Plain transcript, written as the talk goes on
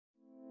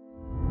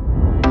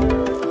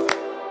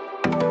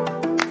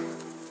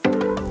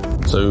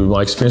So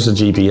my experience at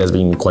GEP has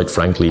been quite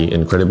frankly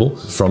incredible.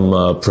 From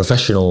a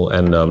professional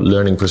and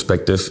learning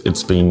perspective,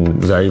 it's been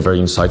very, very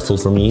insightful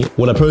for me.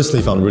 What I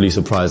personally found really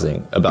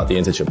surprising about the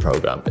internship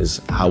program is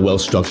how well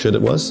structured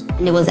it was.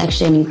 It was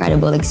actually an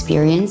incredible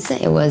experience.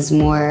 It was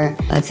more,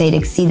 let's say it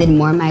exceeded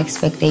more my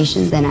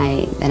expectations than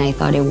I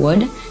thought it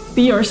would.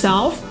 Be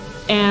yourself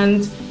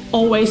and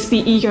always be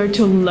eager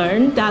to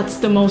learn. That's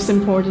the most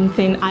important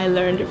thing I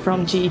learned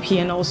from GEP,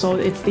 and also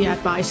it's the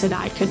advice that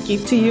I could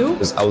give to you.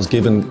 I was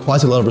given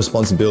quite a lot of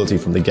responsibility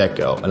from the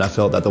get-go, and I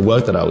felt that the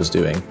work that I was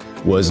doing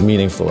was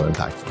meaningful and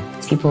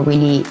impactful. People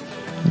really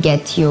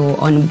get you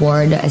on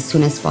board as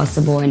soon as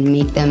possible and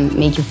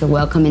make you feel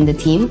welcome in the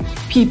team.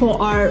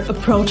 People are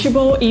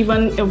approachable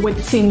even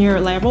with senior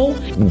level.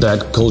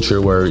 That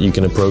culture where you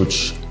can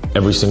approach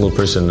every single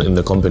person in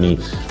the company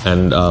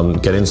and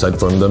get insight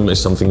from them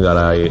is something that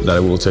I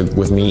will take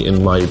with me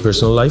in my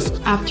personal life.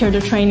 After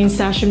the training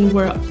session,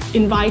 we're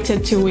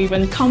invited to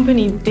even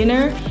company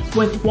dinner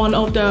with one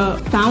of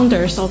the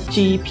founders of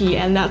GEP,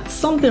 and that's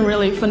something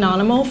really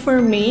phenomenal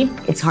for me.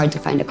 It's hard to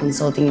find a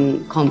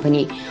consulting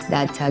company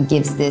that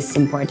gives this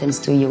importance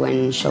to you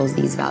and shows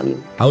these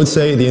values. I would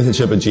say the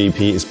internship at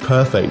GEP is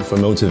perfect for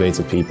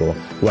motivated people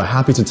who are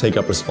happy to take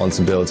up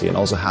responsibility and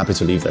also happy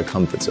to leave their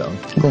comfort zone.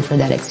 Go for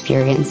that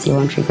experience. You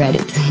won't regret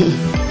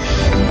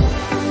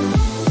it.